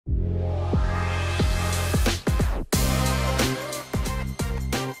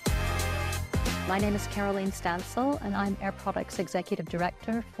My name is Caroline Stancell, and I'm Air Products Executive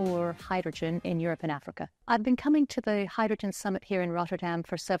Director for Hydrogen in Europe and Africa. I've been coming to the Hydrogen Summit here in Rotterdam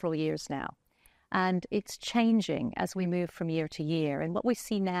for several years now, and it's changing as we move from year to year. And what we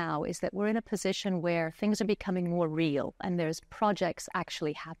see now is that we're in a position where things are becoming more real, and there's projects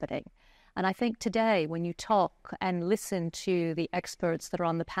actually happening. And I think today, when you talk and listen to the experts that are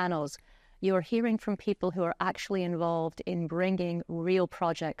on the panels, you're hearing from people who are actually involved in bringing real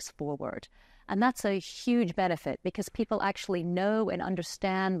projects forward. And that's a huge benefit because people actually know and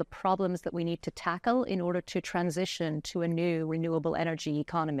understand the problems that we need to tackle in order to transition to a new renewable energy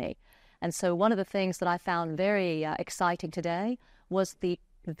economy. And so one of the things that I found very exciting today was the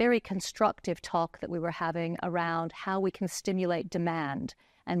very constructive talk that we were having around how we can stimulate demand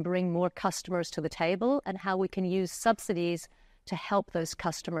and bring more customers to the table, and how we can use subsidies to help those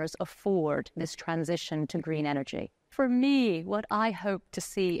customers afford this transition to green energy. For me, what I hope to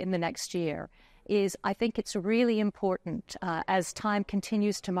see in the next year is I think it's really important as time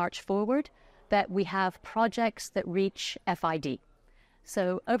continues to march forward that we have projects that reach FID.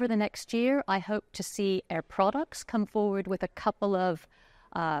 So over the next year, I hope to see Air Products come forward with a couple of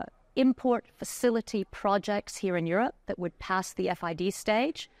import facility projects here in Europe that would pass the FID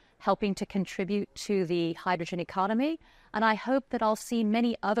stage, helping to contribute to the hydrogen economy. And I hope that I'll see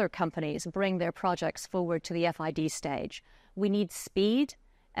many other companies bring their projects forward to the FID stage. We need speed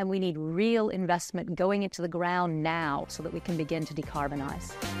and we need real investment going into the ground now so that we can begin to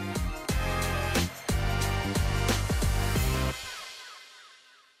decarbonize.